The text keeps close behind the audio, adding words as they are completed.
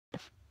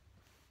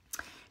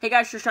Hey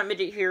guys, Short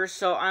Midget here.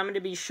 So I'm going to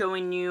be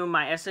showing you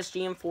my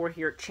SSG M4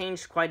 here. It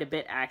changed quite a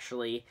bit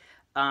actually.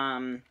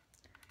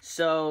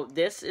 So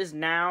this is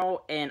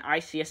now an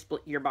ICS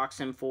split gearbox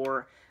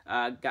M4.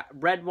 Got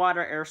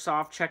Redwater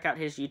Airsoft. Check out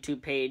his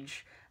YouTube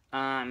page.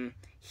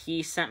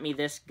 He sent me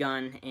this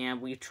gun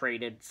and we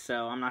traded.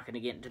 So I'm not going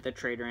to get into the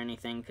trade or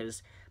anything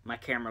because my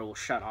camera will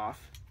shut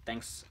off.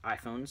 Thanks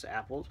iPhones,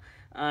 Apples.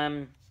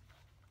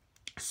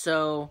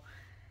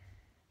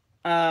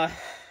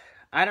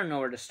 I don't know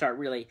where to start,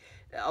 really.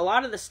 A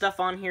lot of the stuff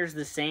on here is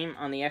the same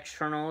on the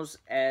externals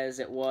as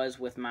it was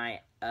with my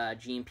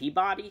G&P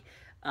body,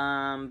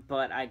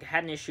 but I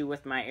had an issue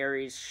with my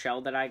Ares shell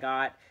that I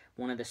got.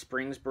 One of the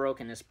springs broke,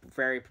 and it's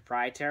very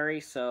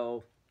proprietary,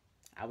 so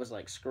I was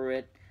like, screw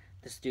it.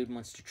 This dude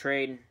wants to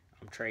trade.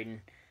 I'm trading.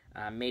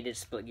 Made it a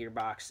split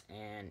gearbox,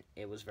 and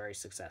it was very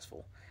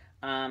successful.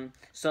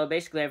 So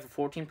basically I have a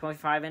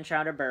 14.5-inch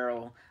outer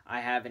barrel. I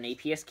have an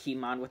APS key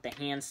mod with the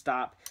hand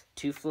stop,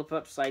 2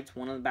 flip-up sights,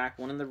 one in the back,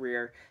 one in the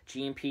rear,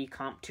 G&P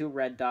Comp 2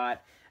 red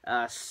dot,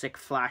 sick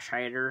flash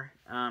hider.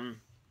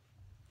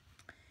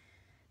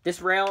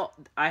 This rail,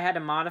 I had to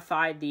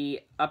modify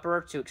the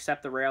upper to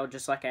accept the rail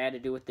just like I had to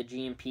do with the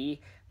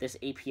G&P. This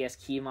APS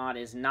key mod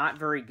is not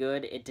very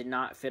good. It did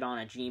not fit on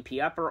a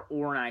G&P upper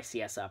or an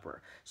ICS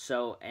upper.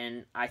 So,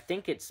 and I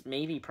think it's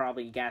maybe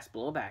probably gas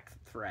blowback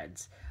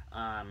threads.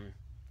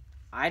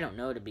 I don't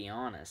know, to be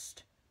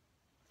honest.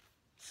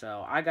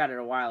 So I got it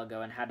a while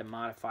ago and had to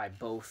modify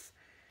both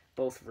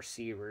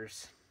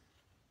receivers.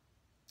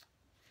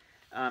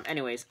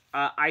 Anyways,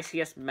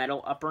 ICS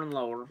metal upper and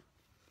lower.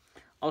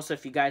 Also,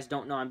 if you guys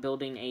don't know, I'm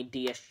building a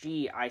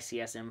DSG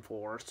ICS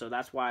M4, so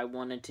that's why I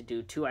wanted to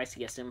do 2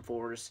 ICS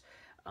M4s,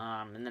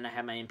 and then I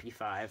have my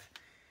MP5,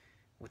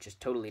 which is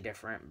totally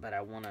different, but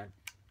I want to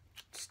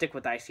stick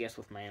with ICS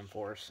with my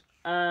M4s.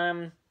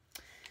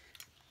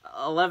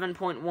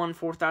 11.1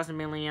 4,000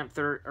 milliamp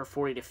or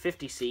 40 to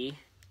 50 C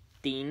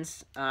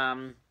Deans.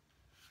 I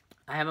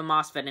have a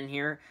MOSFET in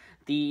here.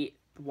 The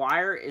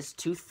wire is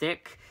too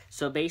thick,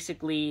 so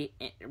basically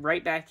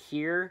right back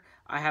here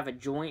I have a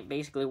joint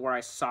basically where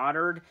I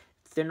soldered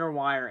thinner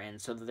wire in,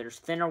 so that there's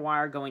thinner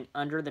wire going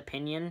under the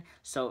pinion,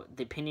 so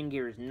the pinion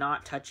gear is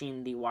not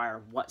touching the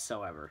wire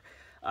whatsoever.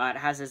 It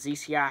has a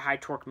ZCI high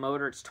torque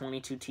motor. It's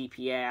 22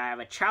 TPA. I have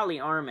a Chally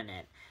arm in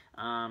it,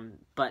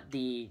 but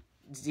the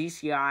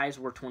ZCIs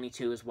were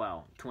 22 as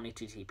well,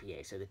 22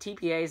 TPA. So the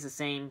TPA is the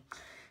same.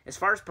 As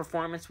far as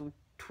performance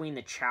between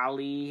the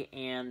Chally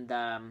and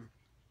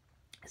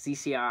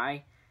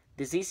ZCI,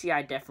 the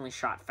ZCI definitely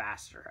shot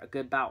faster. A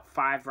good about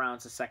 5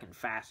 rounds a second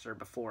faster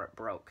before it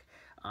broke.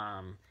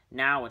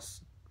 Now it's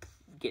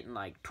getting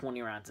like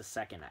 20 rounds a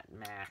second at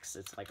max.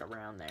 It's like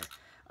around there.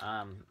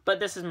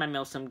 But this is my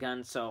Milsim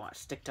gun, so I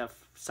stick to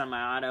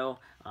semi-auto.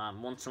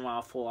 Once in a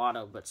while full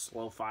auto, but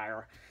slow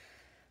fire.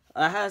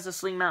 It has a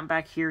sling mount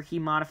back here. He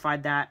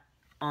modified that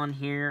on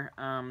here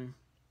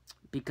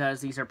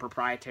because these are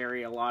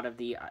proprietary. A lot of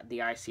the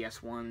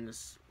ICS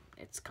ones,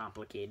 it's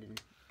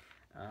complicated,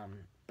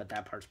 but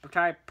that part's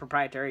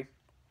proprietary.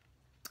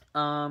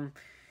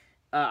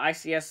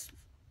 ICS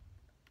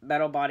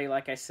metal body,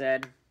 like I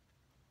said.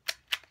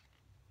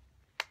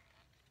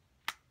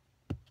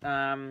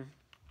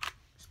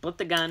 Split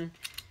the gun.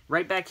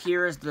 Right back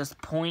here is this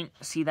point.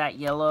 See that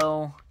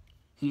yellow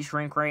heat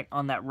shrink right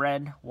on that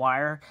red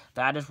wire?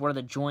 That is where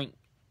the joint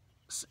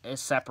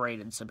is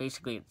separated. So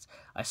basically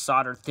I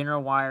soldered thinner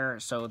wire,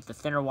 so the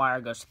thinner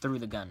wire goes through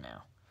the gun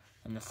now,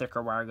 and the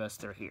thicker wire goes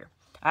through here.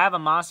 I have a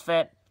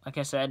MOSFET. Like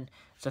I said,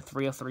 it's a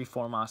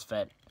 3034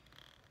 MOSFET.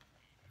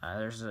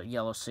 There's a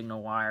yellow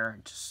signal wire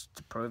just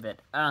to prove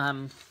it.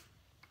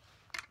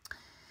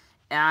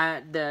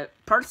 The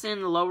parts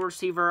in the low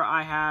receiver,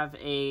 I have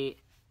a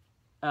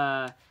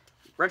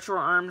Retro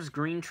Arms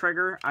green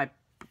trigger. I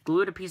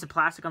glued a piece of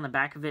plastic on the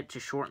back of it to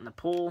shorten the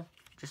pull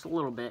just a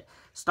little bit.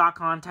 Stock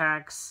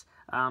contacts,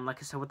 like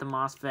I said with the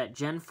MOSFET.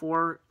 Gen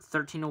 4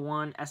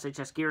 1301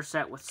 SHS gear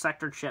set with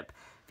sector chip,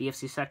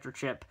 VFC sector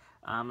chip.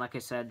 Like I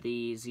said,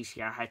 the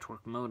ZCI high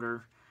torque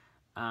motor.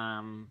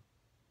 That's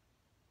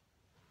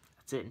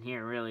it in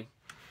here, really.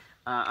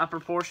 Upper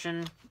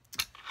portion,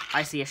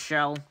 ICS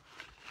shell,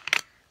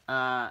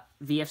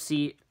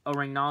 VFC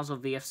O-ring nozzle,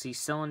 VFC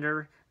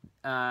cylinder,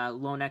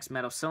 Lonex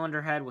metal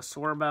cylinder head with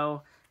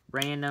sorbo,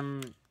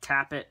 random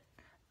tappet,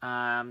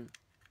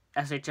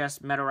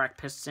 SHS metal rack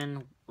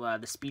piston,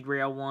 the speed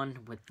rail one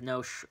with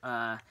no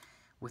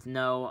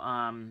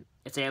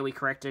it's AOE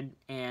corrected,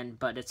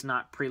 but it's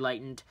not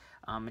pre-lightened.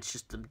 It's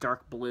just the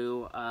dark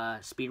blue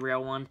speed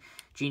rail one.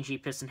 G&G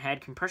piston head.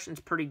 Compression's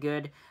pretty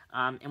good.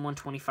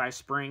 M125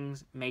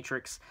 springs,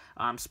 matrix.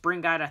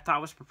 Spring guide I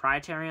thought was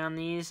proprietary on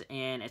these,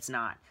 and it's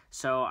not.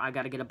 So I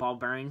got to get a ball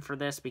bearing for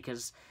this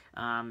because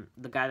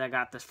the guy that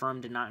got this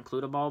from did not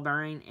include a ball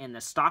bearing, and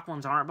the stock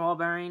ones aren't ball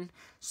bearing.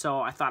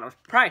 So I thought it was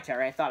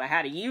proprietary. I thought I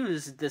had to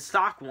use the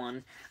stock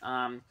one,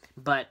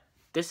 but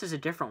this is a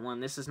different one.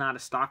 This is not a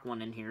stock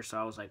one in here, so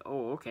I was like,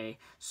 oh, okay.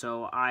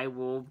 So I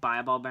will buy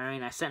a ball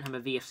bearing. I sent him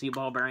a VFC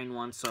ball bearing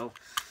one, so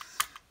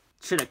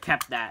should have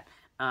kept that.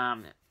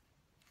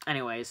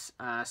 anyways,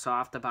 so I'll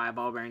have to buy a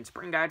ball bearing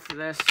spring guide for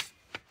this.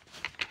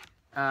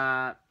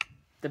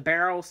 The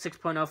barrel,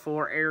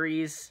 6.04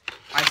 Aries,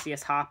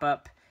 ICS hop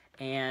up,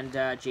 and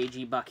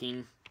JG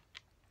bucking.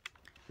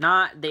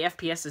 The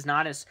FPS is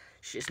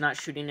it's not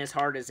shooting as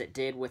hard as it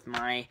did with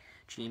my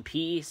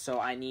G&P, so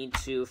I need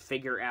to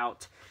figure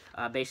out,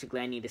 basically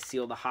I need to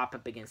seal the hop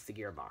up against the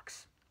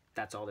gearbox.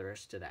 That's all there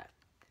is to that.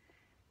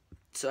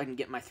 So I can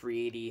get my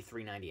 380,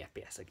 390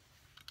 FPS.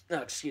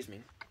 Oh, excuse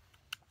me.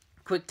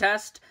 Quick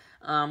test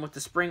with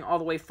the spring all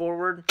the way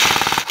forward.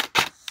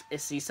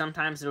 See,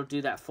 sometimes it'll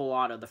do that full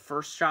auto. The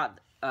first shot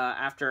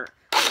after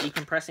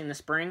decompressing the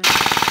spring,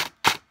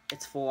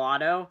 it's full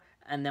auto,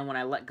 and then when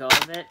I let go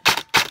of it,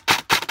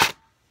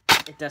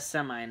 it does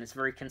semi, and it's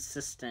very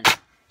consistent,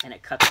 and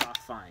it cuts off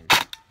fine,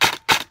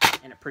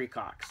 and it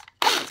pre-cocks.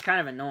 It's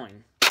kind of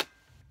annoying.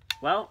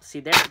 Well, see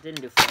there, it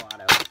didn't do full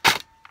auto.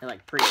 It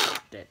like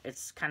pre-cocked it.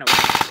 It's kind of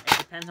weird. It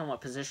depends on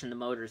what position the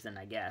motor's in,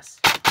 I guess,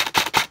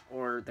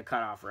 or the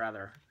cutoff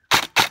rather.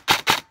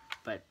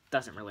 But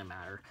doesn't really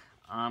matter,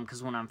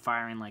 because when I'm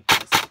firing like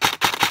this,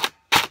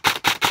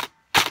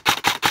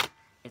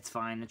 it's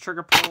fine. The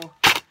trigger pull,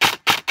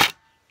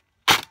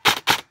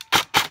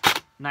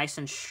 nice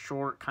and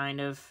short,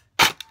 kind of.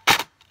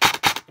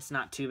 It's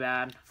not too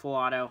bad. Full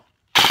auto.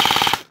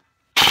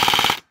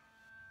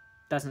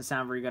 Doesn't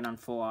sound very good on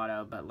full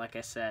auto, but like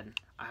I said,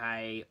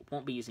 I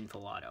won't be using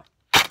full auto.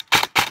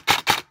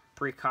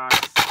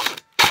 Pre-cocks,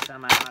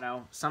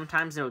 semi-auto.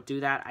 Sometimes it'll do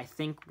that. I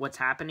think what's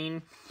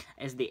happening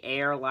is the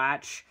air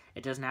latch,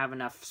 it doesn't have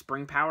enough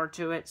spring power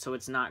to it, so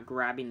it's not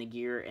grabbing the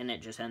gear, and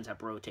it just ends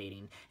up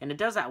rotating. And it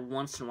does that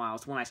once in a while.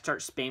 It's when I start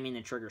spamming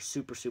the trigger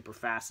super, super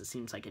fast, it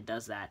seems like it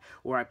does that.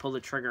 Or I pull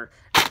the trigger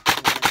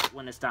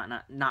when it's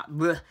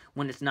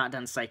when it's not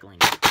done cycling.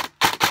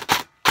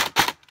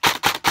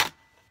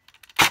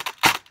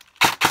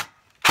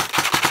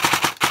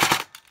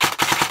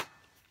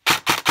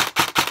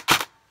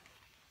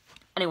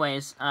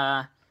 Anyways,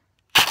 there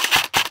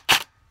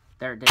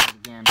it did it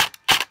again.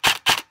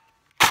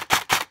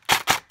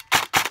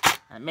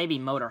 Maybe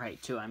motor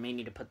height too. I may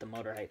need to put the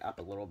motor height up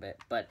a little bit.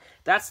 But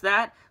that's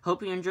that.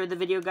 Hope you enjoyed the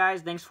video,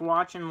 guys. Thanks for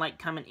watching. Like,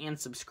 comment, and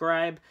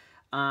subscribe.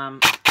 I'll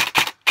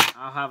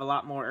have a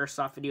lot more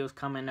airsoft videos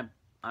coming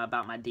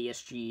about my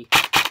DSG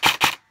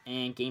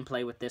and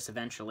gameplay with this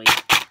eventually.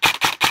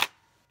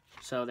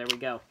 So there we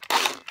go.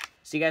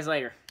 See you guys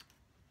later.